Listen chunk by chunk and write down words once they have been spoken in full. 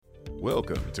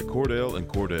Welcome to Cordell and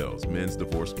Cordell's Men's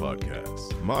Divorce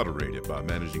Podcast, moderated by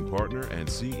Managing Partner and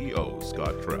CEO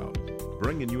Scott Trout,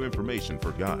 bringing you information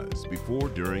for guys before,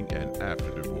 during, and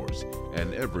after divorce,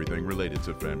 and everything related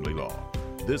to family law.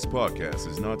 This podcast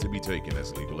is not to be taken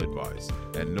as legal advice,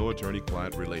 and no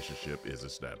attorney-client relationship is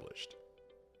established.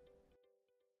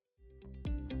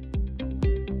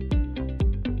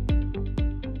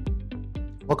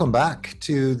 Welcome back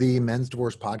to the Men's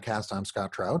Divorce Podcast. I'm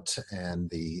Scott Trout and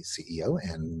the CEO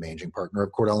and managing partner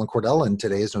of Cordell & Cordell, and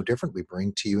today is no different. We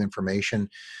bring to you information,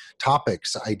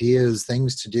 topics, ideas,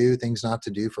 things to do, things not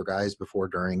to do for guys before,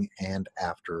 during, and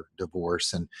after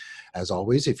divorce. And as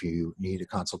always, if you need a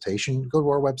consultation, go to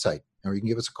our website, or you can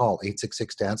give us a call,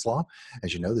 866-DADS-LAW.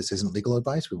 As you know, this isn't legal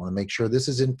advice. We want to make sure this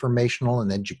is informational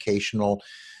and educational,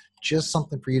 just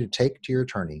something for you to take to your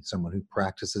attorney, someone who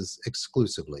practices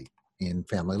exclusively in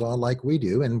family law like we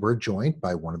do. And we're joined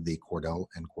by one of the Cordell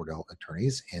 & Cordell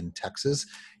attorneys in Texas.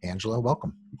 Angela,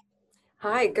 welcome.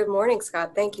 Hi, good morning,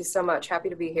 Scott. Thank you so much. Happy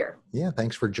to be here. Yeah,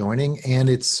 thanks for joining. And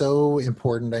it's so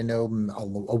important. I know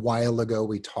a while ago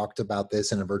we talked about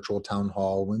this in a virtual town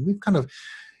hall when we've kind of,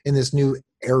 in this new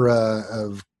era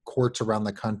of courts around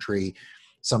the country,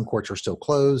 some courts are still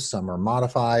closed, some are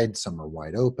modified, some are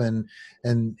wide open.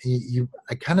 And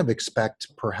I kind of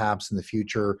expect perhaps in the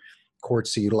future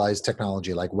courts to utilize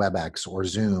technology like WebEx or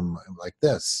Zoom like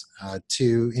this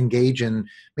to engage in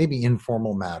maybe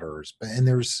informal matters. And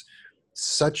there's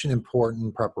such an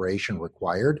important preparation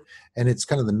required. And it's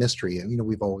kind of the mystery. You know,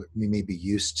 we may be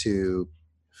used to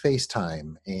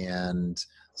FaceTime and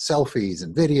selfies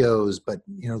and videos, but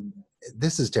you know,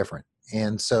 this is different.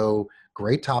 And so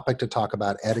great topic to talk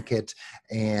about etiquette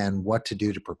and what to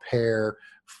do to prepare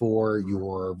for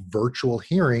your virtual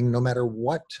hearing, no matter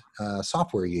what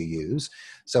software you use.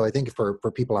 So I think for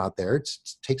people out there,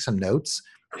 take some notes,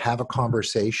 have a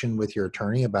conversation with your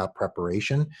attorney about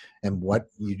preparation and what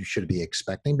you should be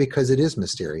expecting, because it is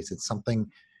mysterious. It's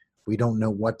something we don't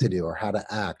know what to do or how to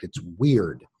act. It's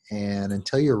weird. And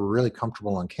until you're really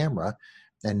comfortable on camera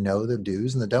and know the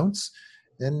do's and the don'ts,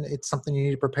 then it's something you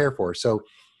need to prepare for. So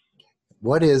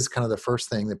what is kind of the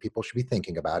first thing that people should be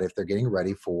thinking about if they're getting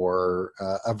ready for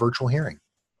a virtual hearing?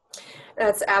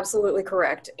 That's absolutely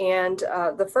correct. And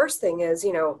the first thing is,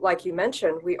 you know, like you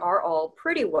mentioned, we are all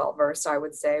pretty well versed, I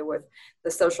would say, with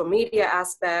the social media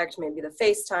aspect, maybe the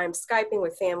FaceTime, Skyping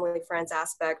with family, friends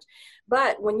aspect.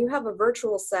 But when you have a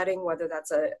virtual setting, whether that's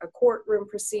a courtroom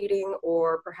proceeding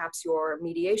or perhaps your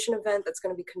mediation event that's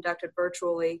going to be conducted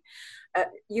virtually,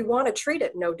 you want to treat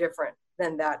it no different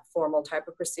than that formal type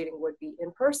of proceeding would be in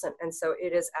person. And so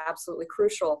it is absolutely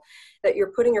crucial that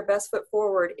you're putting your best foot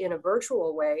forward in a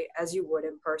virtual way as you would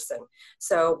in person.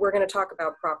 So we're going to talk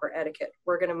about proper etiquette.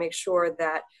 We're going to make sure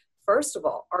that, first of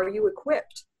all, are you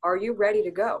equipped? Are you ready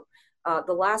to go?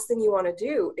 The last thing you want to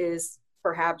do is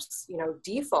perhaps, you know,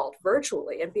 default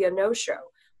virtually and be a no-show,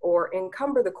 or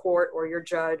encumber the court or your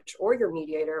judge or your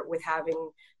mediator with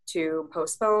having to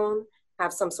postpone,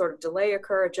 have some sort of delay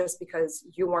occur just because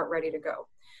you weren't ready to go.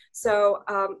 So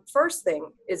first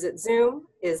thing, is it Zoom?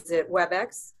 Is it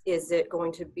WebEx? Is it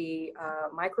going to be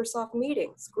Microsoft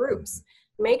Meetings, groups?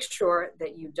 Make sure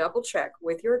that you double check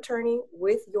with your attorney,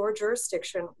 with your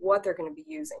jurisdiction, what they're going to be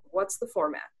using. What's the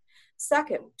format?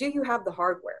 Second, do you have the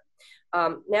hardware?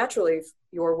 Naturally, if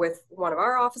you're with one of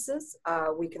our offices,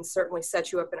 we can certainly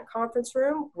set you up in a conference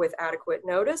room with adequate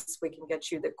notice. We can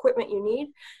get you the equipment you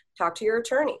need. Talk to your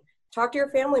attorney. Talk to your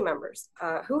family members.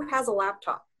 Who has a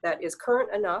laptop that is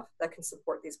current enough that can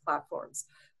support these platforms?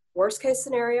 Worst case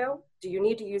scenario, do you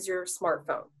need to use your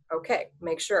smartphone? Okay,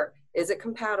 make sure. Is it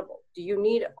compatible? Do you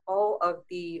need all of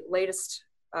the latest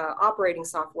operating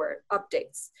software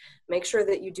updates? Make sure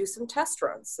that you do some test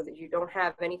runs so that you don't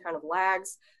have any kind of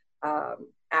lags,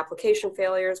 application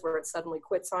failures where it suddenly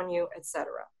quits on you, etc.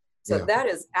 So that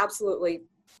is absolutely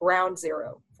ground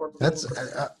zero for. That's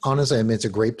honestly, I mean, it's a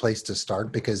great place to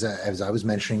start, because as I was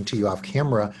mentioning to you off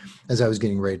camera, as I was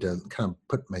getting ready to kind of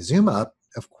put my Zoom up,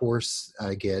 of course,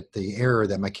 I get the error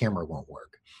that my camera won't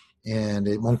work and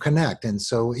it won't connect. And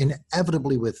so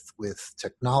inevitably with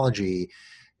technology,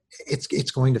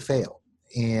 it's going to fail.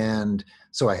 And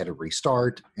so I had to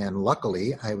restart, and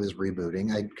luckily I was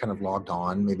rebooting. I kind of logged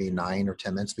on maybe 9 or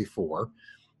 10 minutes before,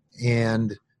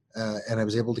 and I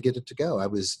was able to get it to go. I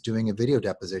was doing a video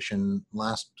deposition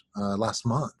last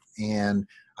month, and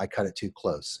I cut it too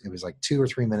close. It was like 2 or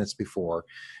 3 minutes before,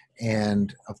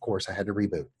 and of course I had to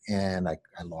reboot, and I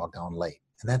logged on late.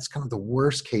 And that's kind of the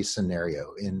worst case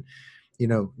scenario. And you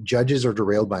know, judges are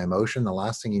derailed by emotion. The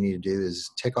last thing you need to do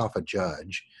is tick off a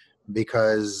judge,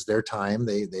 because their time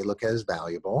they look at as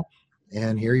valuable,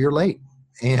 and here you're late.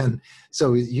 And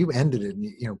so you ended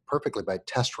it, perfectly by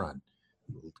test run.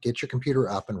 Get your computer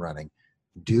up and running.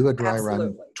 Do a dry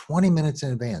run 20 minutes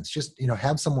in advance. Just,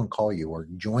 have someone call you or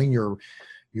join your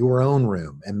own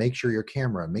room and make sure your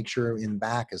camera, make sure in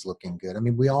back is looking good. I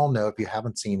mean, we all know, if you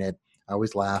haven't seen it, I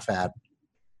always laugh at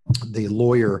the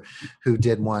lawyer who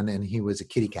did one, and he was a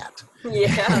kitty cat.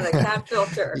 Yeah, the cat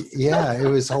filter. Yeah, it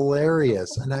was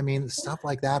hilarious. And I mean, stuff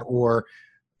like that, or,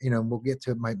 we'll get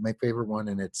to my favorite one,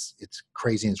 and it's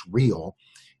crazy and it's real.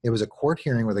 It was a court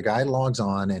hearing where the guy logs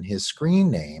on and his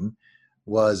screen name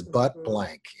was butt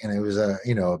blank, and it was a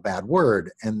bad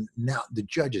word. And now the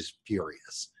judge is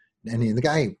furious. And the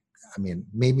guy, I mean,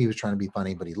 maybe he was trying to be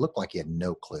funny, but he looked like he had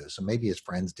no clue. So maybe his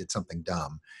friends did something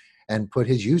dumb and put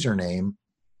his username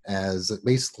as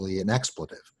basically an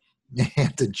expletive.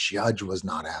 And the judge was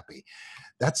not happy.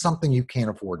 That's something you can't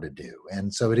afford to do.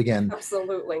 And so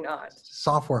absolutely not.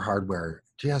 Software, hardware,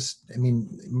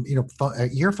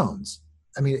 earphones.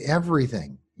 I mean,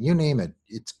 everything, you name it,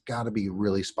 it's got to be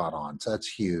really spot on. So that's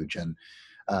huge. And,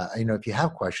 if you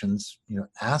have questions,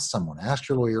 ask someone, ask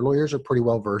your lawyer. Lawyers are pretty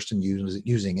well versed in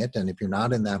using it. And if you're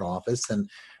not in that office, then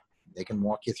they can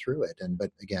walk you through it.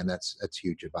 But again, that's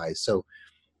huge advice. So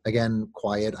again,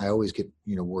 quiet. I always get,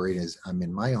 worried as I'm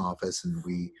in my office and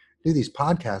we do these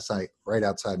podcasts. Right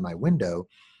outside my window,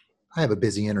 I have a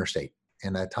busy interstate,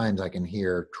 and at times I can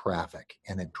hear traffic,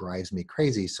 and it drives me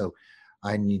crazy. So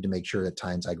I need to make sure at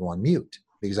times I go on mute,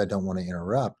 because I don't want to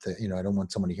interrupt. I don't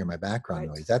want someone to hear my background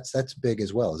noise. That's big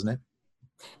as well, isn't it?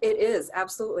 It is,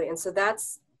 absolutely. And so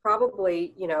that's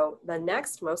probably, the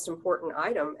next most important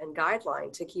item and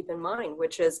guideline to keep in mind,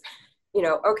 which is,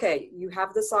 okay, you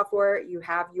have the software, you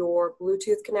have your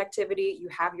Bluetooth connectivity, you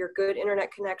have your good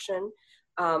internet connection.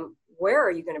 Where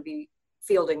are you going to be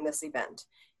fielding this event?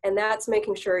 And that's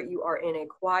making sure you are in a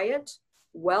quiet,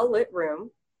 well-lit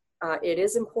room. It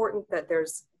is important that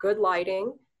there's good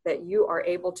lighting, that you are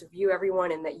able to view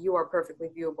everyone, and that you are perfectly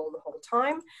viewable the whole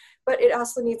time. But it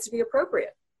also needs to be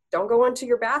appropriate. Don't go into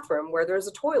your bathroom where there's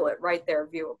a toilet right there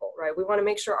viewable, right? We want to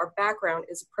make sure our background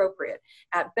is appropriate.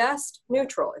 At best,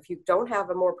 neutral. If you don't have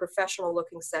a more professional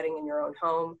looking setting in your own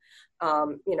home,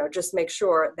 just make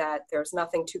sure that there's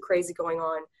nothing too crazy going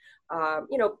on.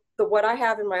 What I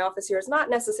have in my office here is not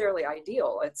necessarily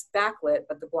ideal. It's backlit,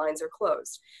 but the blinds are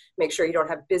closed. Make sure you don't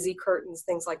have busy curtains,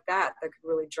 things like that could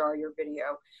really jar your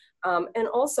video. And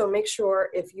also make sure,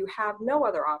 if you have no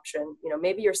other option,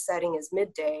 maybe your setting is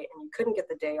midday and you couldn't get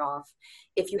the day off.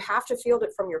 If you have to field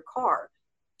it from your car,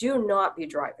 do not be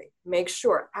driving. Make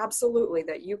sure absolutely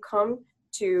that you come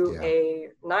to a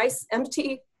nice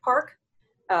empty park,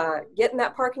 get in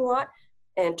that parking lot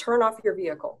and turn off your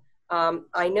vehicle.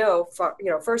 I know,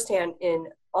 firsthand in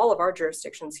all of our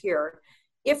jurisdictions here,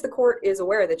 if the court is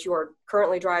aware that you are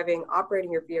currently driving,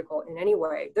 operating your vehicle in any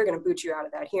way, they're going to boot you out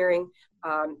of that hearing.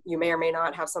 You may or may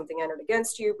not have something entered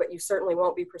against you, but you certainly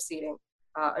won't be proceeding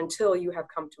until you have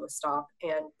come to a stop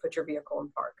and put your vehicle in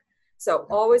park. So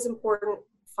always important,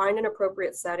 find an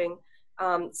appropriate setting.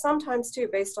 Sometimes too,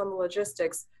 based on the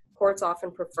logistics, courts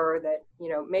often prefer that,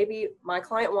 maybe my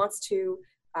client wants to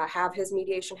have his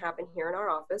mediation happen here in our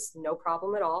office, no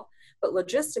problem at all. But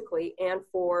logistically, and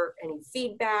for any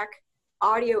feedback,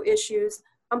 audio issues,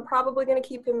 I'm probably going to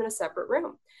keep him in a separate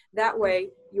room. That way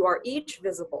you are each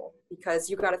visible, because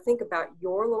you got to think about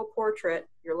your little portrait,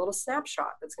 your little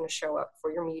snapshot that's going to show up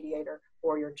for your mediator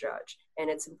or your judge. And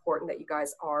it's important that you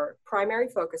guys are primary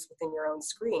focus within your own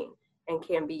screen and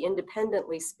can be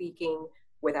independently speaking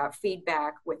without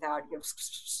feedback, without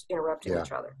interrupting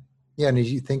each other. Yeah, and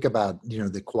as you think about,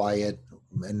 the quiet,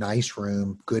 a nice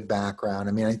room, good background.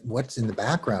 I mean, what's in the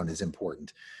background is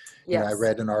important. Yes. I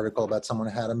read an article about someone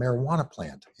who had a marijuana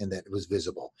plant and that it was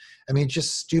visible. I mean,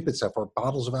 just stupid stuff, or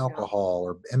bottles of alcohol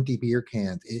or empty beer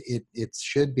cans. It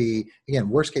should be, again,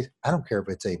 worst case, I don't care if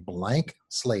it's a blank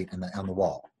slate on the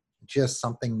wall, just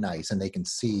something nice and they can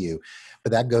see you.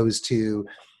 But that goes to,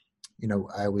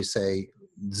 I always say,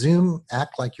 Zoom,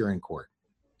 act like you're in court.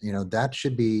 That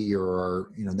should be your,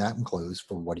 that includes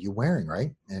for what are you wearing,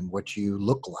 right? And what you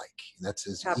look like.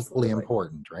 That's equally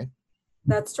important, right?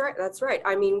 That's right. That's right.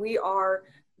 I mean, we are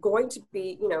going to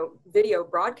be, video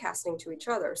broadcasting to each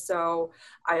other. So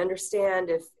I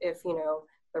understand if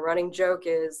the running joke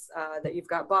is that you've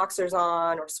got boxers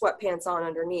on or sweatpants on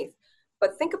underneath,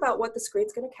 but think about what the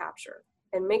screen's going to capture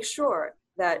and make sure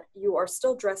that you are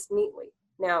still dressed neatly.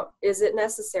 Now, is it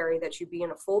necessary that you be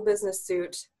in a full business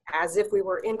suit as if we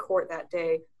were in court that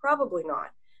day? Probably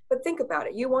not. But think about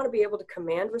it. You want to be able to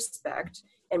command respect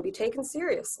and be taken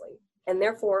seriously. And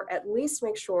therefore, at least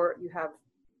make sure you have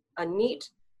a neat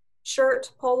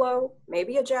shirt, polo,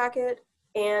 maybe a jacket,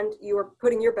 and you are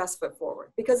putting your best foot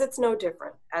forward, because it's no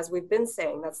different. As we've been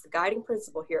saying, that's the guiding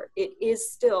principle here. It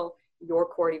is still your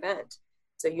court event.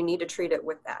 So you need to treat it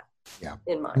with that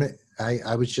in mind.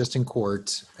 I was just in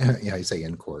court, I say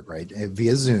in court, right?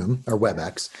 Via Zoom or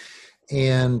WebEx.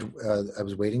 And I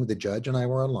was waiting, the judge and I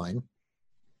were online,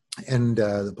 and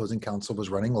the opposing counsel was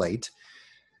running late.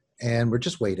 And we're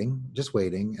just waiting.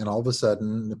 And all of a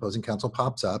sudden, the opposing counsel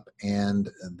pops up, and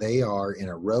they are in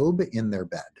a robe in their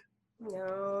bed.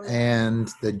 No. And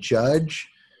the judge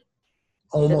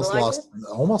almost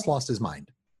lost his mind.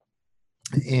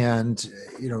 And,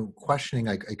 questioning,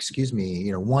 like, excuse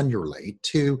me, one, you're late.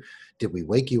 Two, did we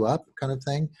wake you up, kind of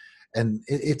thing. And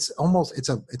it's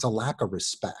a lack of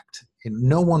respect. And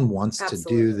no one wants to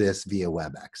do this via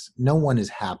WebEx. No one is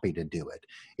happy to do it.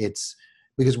 It's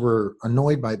because we're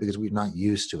annoyed by it, because we're not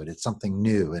used to it. It's something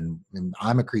new, and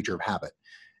I'm a creature of habit.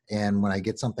 And when I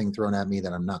get something thrown at me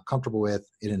that I'm not comfortable with,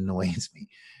 it annoys me.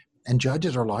 And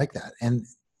judges are like that. And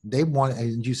they want,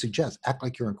 as you suggest, act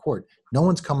like you're in court. No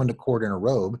one's coming to court in a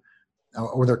robe,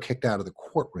 or they're kicked out of the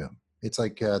courtroom. It's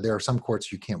like there are some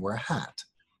courts you can't wear a hat,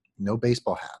 no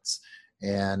baseball hats.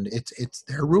 And it's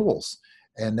their rules.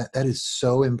 And that is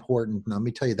so important. Now, let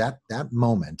me tell you, that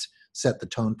moment set the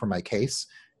tone for my case.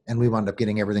 And we wound up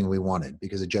getting everything we wanted,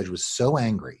 because the judge was so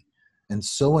angry and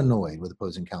so annoyed with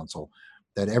opposing counsel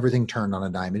that everything turned on a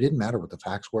dime. It didn't matter what the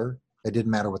facts were. It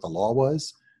didn't matter what the law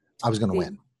was. I was going to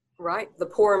win. Right. The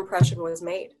poor impression was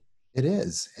made. It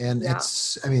is. And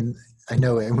I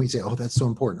know, and we say, oh, that's so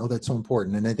important. Oh, that's so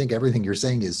important. And I think everything you're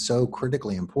saying is so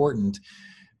critically important,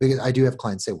 because I do have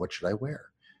clients say, what should I wear?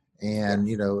 And,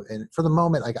 and for the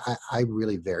moment, I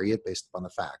really vary it based upon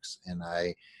the facts. And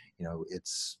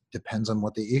it's depends on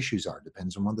what the issues are,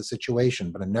 depends on what the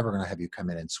situation, but I'm never going to have you come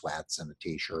in sweats and a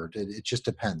t-shirt. It just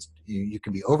depends. You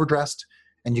can be overdressed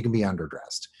and you can be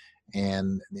underdressed.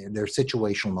 And there are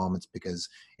situational moments, because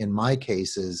in my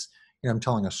cases, I'm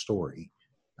telling a story.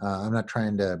 I'm not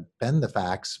trying to bend the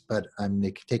facts, but I'm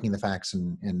taking the facts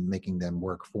and making them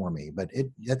work for me. But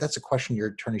that's a question your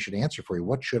attorney should answer for you.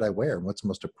 What should I wear? What's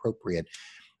most appropriate?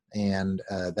 And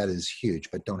that is huge.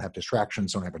 But don't have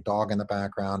distractions. Don't have a dog in the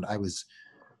background.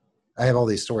 I have all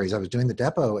these stories. I was doing the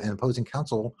depot, and opposing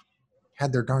counsel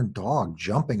had their darn dog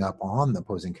jumping up on the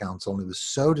opposing counsel, and it was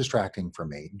so distracting for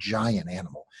me. Giant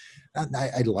animal.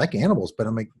 I like animals, but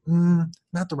I'm like,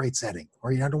 not the right setting.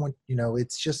 Or I don't want,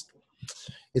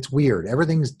 it's weird.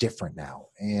 Everything's different now.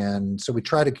 And so we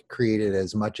try to create it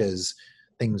as much as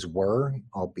things were,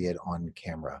 albeit on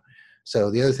camera.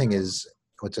 So the other thing is,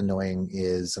 what's annoying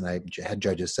is, and I had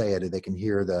judges say it, they can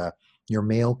hear your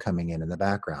mail coming in the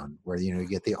background, where, you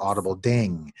get the audible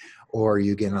ding, or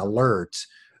you get an alert,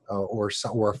 or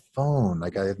a phone.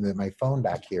 Like I have my phone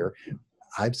back here.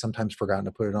 I've sometimes forgotten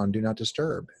to put it on Do Not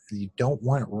Disturb. You don't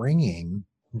want it ringing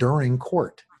during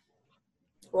court.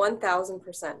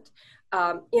 1,000%.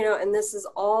 And this is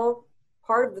all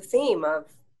part of the theme of,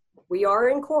 we are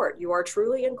in court. You are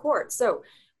truly in court. So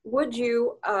would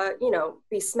you,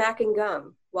 be smacking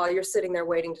gum while you're sitting there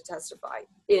waiting to testify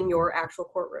in your actual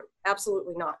courtroom?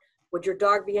 Absolutely not. Would your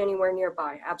dog be anywhere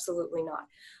nearby? Absolutely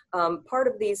not. Part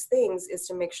of these things is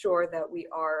to make sure that we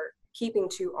are keeping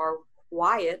to our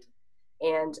quiet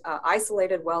and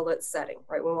isolated, well-lit setting,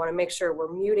 right? We want to make sure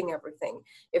we're muting everything.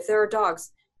 If there are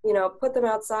dogs, put them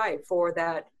outside for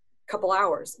that couple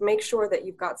hours. Make sure that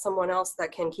you've got someone else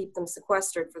that can keep them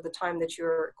sequestered for the time that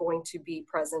you're going to be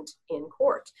present in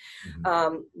court.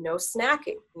 Mm-hmm. No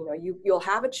snacking. You'll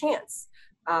have a chance.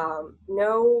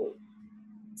 No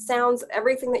sounds,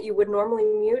 everything that you would normally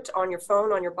mute on your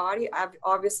phone, on your body,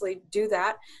 obviously do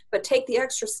that, but take the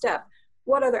extra step.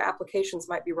 What other applications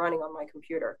might be running on my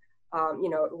computer?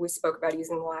 We spoke about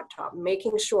using the laptop,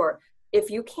 making sure, if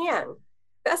you can,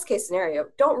 best case scenario,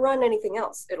 don't run anything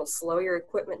else. It'll slow your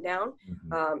equipment down,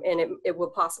 and it will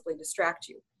possibly distract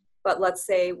you. But let's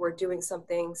say we're doing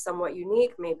something somewhat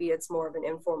unique. Maybe it's more of an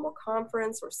informal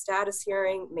conference or status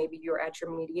hearing. Maybe you're at your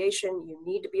mediation. You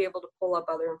need to be able to pull up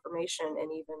other information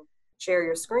and even share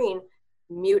your screen.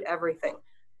 Mute everything.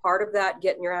 Part of that,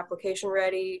 getting your application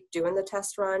ready, doing the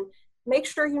test run. Make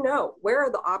sure you know, where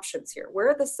are the options here? Where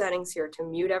are the settings here to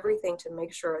mute everything, to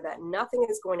make sure that nothing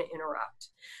is going to interrupt?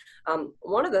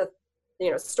 One of the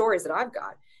stories that I've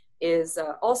got is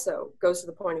also goes to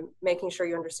the point of making sure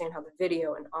you understand how the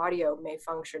video and audio may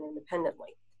function independently.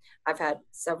 I've had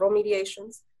several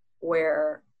mediations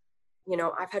where,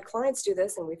 I've had clients do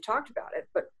this and we've talked about it,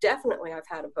 but definitely I've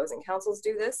had opposing counsels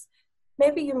do this.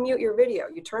 Maybe you mute your video,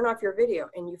 you turn off your video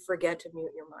and you forget to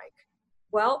mute your mic.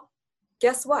 Well,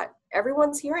 guess what?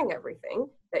 Everyone's hearing everything.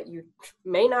 that you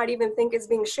may not even think is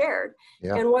being shared.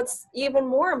 Yeah. And what's even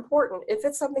more important, if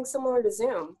it's something similar to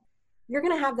Zoom, you're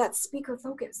going to have that speaker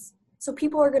focus. So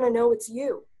people are going to know it's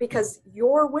you, because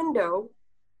your window,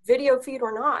 video feed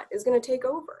or not, is going to take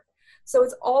over. So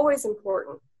it's always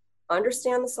important.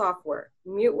 Understand the software,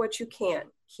 mute what you can,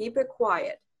 keep it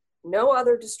quiet, no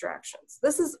other distractions.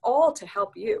 This is all to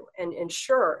help you and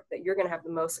ensure that you're going to have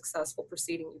the most successful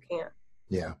proceeding you can.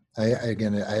 Yeah. I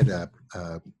had a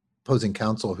opposing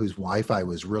counsel whose Wi-Fi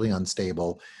was really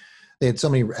unstable. They had so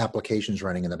many applications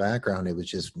running in the background, it was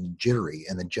just jittery,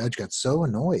 and the judge got so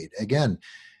annoyed. Again,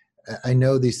 I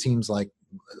know these seems like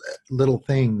little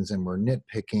things and we're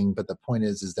nitpicking, but the point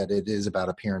is that it is about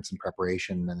appearance and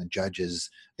preparation, and the judges,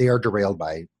 they are derailed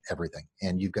by everything,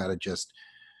 and you've got to just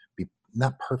be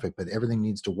not perfect, but everything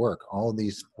needs to work. All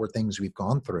these 4 things we've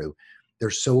gone through, they're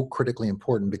so critically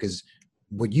important, because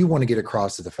what you want to get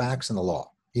across is the facts and the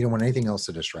law. You don't want anything else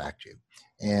to distract you.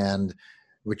 And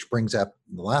which brings up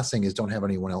the last thing is, don't have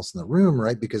anyone else in the room,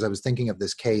 right? Because I was thinking of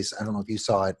this case, I don't know if you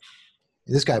saw it.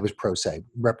 This guy was pro se,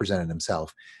 represented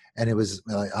himself, and it was,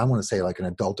 I want to say, like an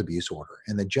adult abuse order.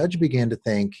 And the judge began to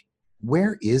think,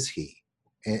 where is he?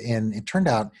 And it turned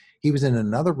out he was in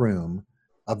another room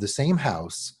of the same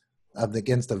house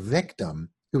against a victim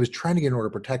who was trying to get an order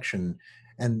of protection.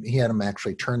 And he had him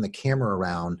actually turn the camera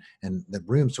around in the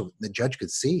room so the judge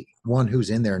could see, 1, who's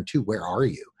in there, and 2, where are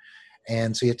you?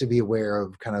 And so you have to be aware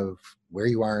of kind of where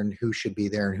you are and who should be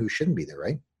there and who shouldn't be there,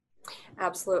 right?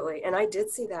 Absolutely. And I did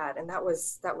see that. And that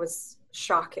was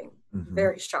shocking,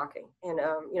 very shocking. And,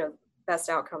 best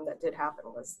outcome that did happen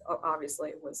was obviously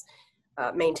it was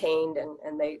maintained,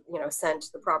 and they, sent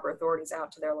the proper authorities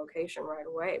out to their location right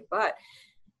away. But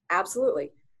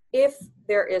absolutely, if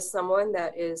there is someone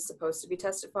that is supposed to be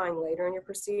testifying later in your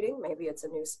proceeding, maybe it's a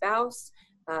new spouse,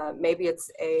 maybe it's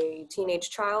a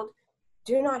teenage child,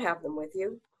 do not have them with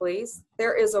you, please.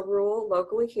 There is a rule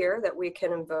locally here that we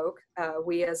can invoke,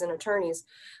 we as an attorneys,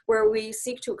 where we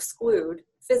seek to exclude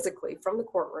physically from the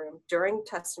courtroom during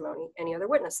testimony any other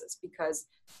witnesses, because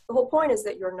the whole point is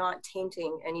that you're not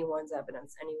tainting anyone's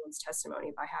evidence, anyone's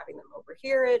testimony, by having them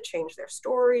overhear it, change their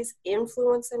stories,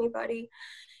 influence anybody.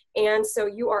 And so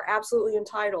you are absolutely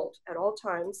entitled at all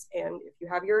times, and if you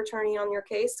have your attorney on your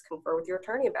case, confer with your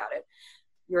attorney about it.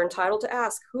 You're entitled to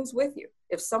ask who's with you.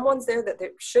 If someone's there that there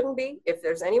shouldn't be, if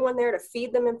there's anyone there to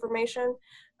feed them information,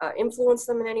 influence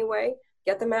them in any way,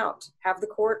 get them out. Have the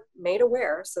court made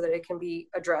aware so that it can be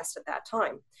addressed at that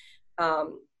time.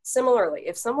 Similarly,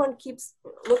 if someone keeps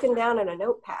looking down at a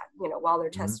notepad, while they're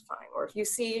testifying, or if you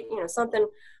see, something,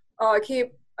 I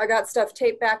got stuff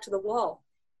taped back to the wall,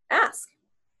 ask.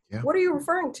 Yeah. What are you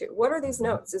referring to? What are these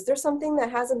notes? Is there something that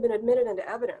hasn't been admitted into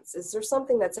evidence? Is there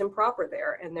something that's improper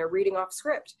there and they're reading off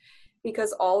script?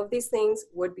 Because all of these things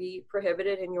would be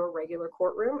prohibited in your regular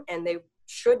courtroom, and they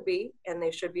should be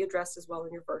addressed as well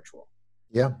in your virtual.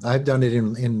 Yeah, I've done it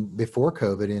in before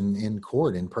COVID in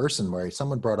court, in person, where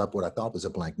someone brought up what I thought was a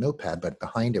blank notepad, but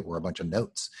behind it were a bunch of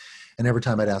notes. And every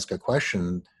time I'd ask a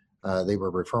question, they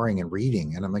were referring and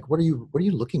reading. And I'm like, what are you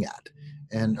looking at?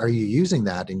 And are you using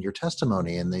that in your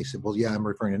testimony? And they said, well, yeah, I'm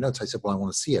referring to notes. I said, well, I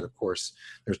want to see it. Of course,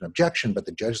 there's an objection, but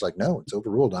the judge's like, no, it's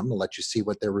overruled. I'm going to let you see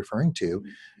what they're referring to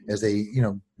as they,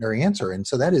 their answer. And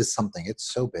so that is something, it's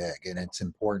so big and it's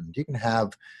important. You can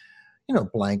have,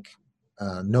 blank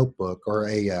notebook or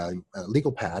a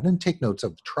legal pad and take notes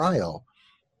of the trial.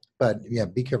 But yeah,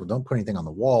 be careful. Don't put anything on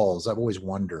the walls. I've always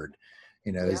wondered,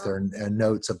 is there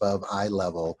notes above eye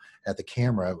level at the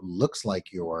camera? It looks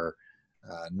like you're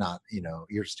not,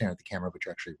 you're staring at the camera, but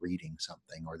you're actually reading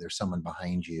something, or there's someone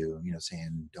behind you,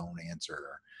 saying don't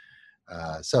answer.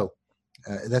 So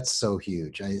that's so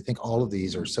huge. I think all of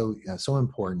these are so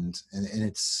important, and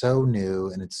it's so new,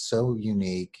 and it's so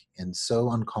unique and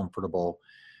so uncomfortable.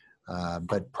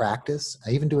 But practice.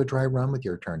 I even do a dry run with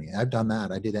your attorney. I've done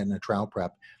that. I did that in a trial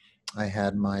prep. I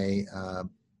had my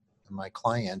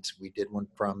client, we did one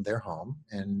from their home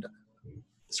and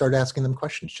started asking them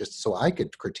questions just so I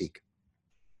could critique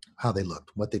how they looked,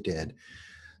 what they did.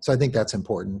 So I think that's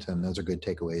important, and those are good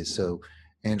takeaways. So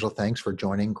Angela, thanks for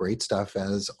joining. Great stuff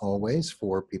as always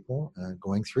for people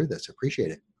going through this.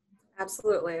 Appreciate it.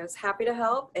 Absolutely. I was happy to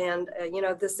help. And,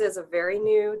 this is a very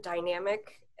new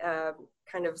dynamic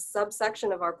kind of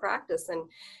subsection of our practice, and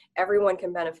everyone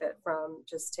can benefit from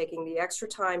just taking the extra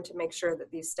time to make sure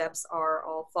that these steps are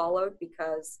all followed,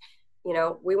 because,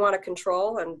 we want to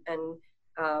control and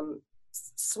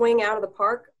swing out of the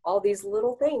park all these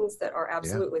little things that are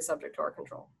absolutely subject to our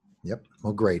control. Yep.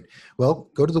 Well, great.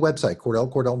 Well, go to the website,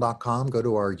 CordellCordell.com. Go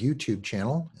to our YouTube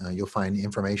channel. You'll find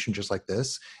information just like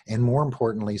this. And more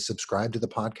importantly, subscribe to the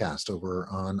podcast over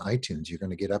on iTunes. You're going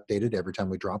to get updated every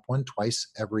time we drop one, twice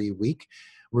every week.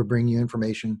 We're bringing you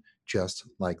information just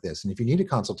like this. And if you need a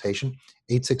consultation,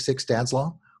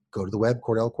 866-DADS-LAW, go to the web,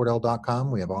 CordellCordell.com.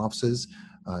 We have offices,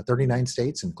 39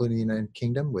 states, including the United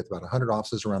Kingdom, with about 100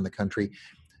 offices around the country.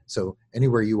 So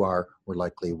anywhere you are, we're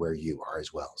likely where you are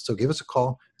as well. So give us a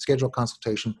call, schedule a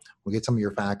consultation. We'll get some of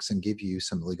your facts and give you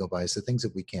some legal advice, the things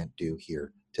that we can't do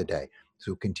here today.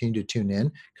 So continue to tune in.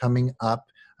 Coming up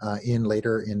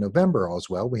later in November as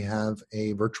well, we have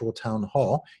a virtual town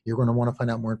hall. You're going to want to find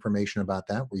out more information about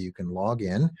that, where you can log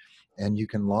in and you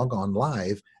can log on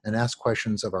live and ask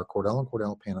questions of our Cordell and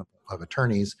Cordell panel of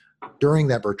attorneys during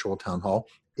that virtual town hall.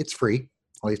 It's free.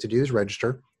 All you have to do is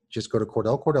register. Just go to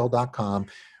CordellCordell.com,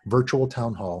 virtual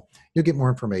town hall. You'll get more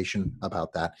information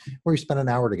about that, where you spend an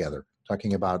hour together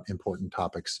talking about important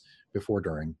topics before,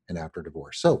 during, and after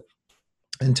divorce. So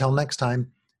until next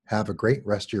time, have a great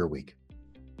rest of your week.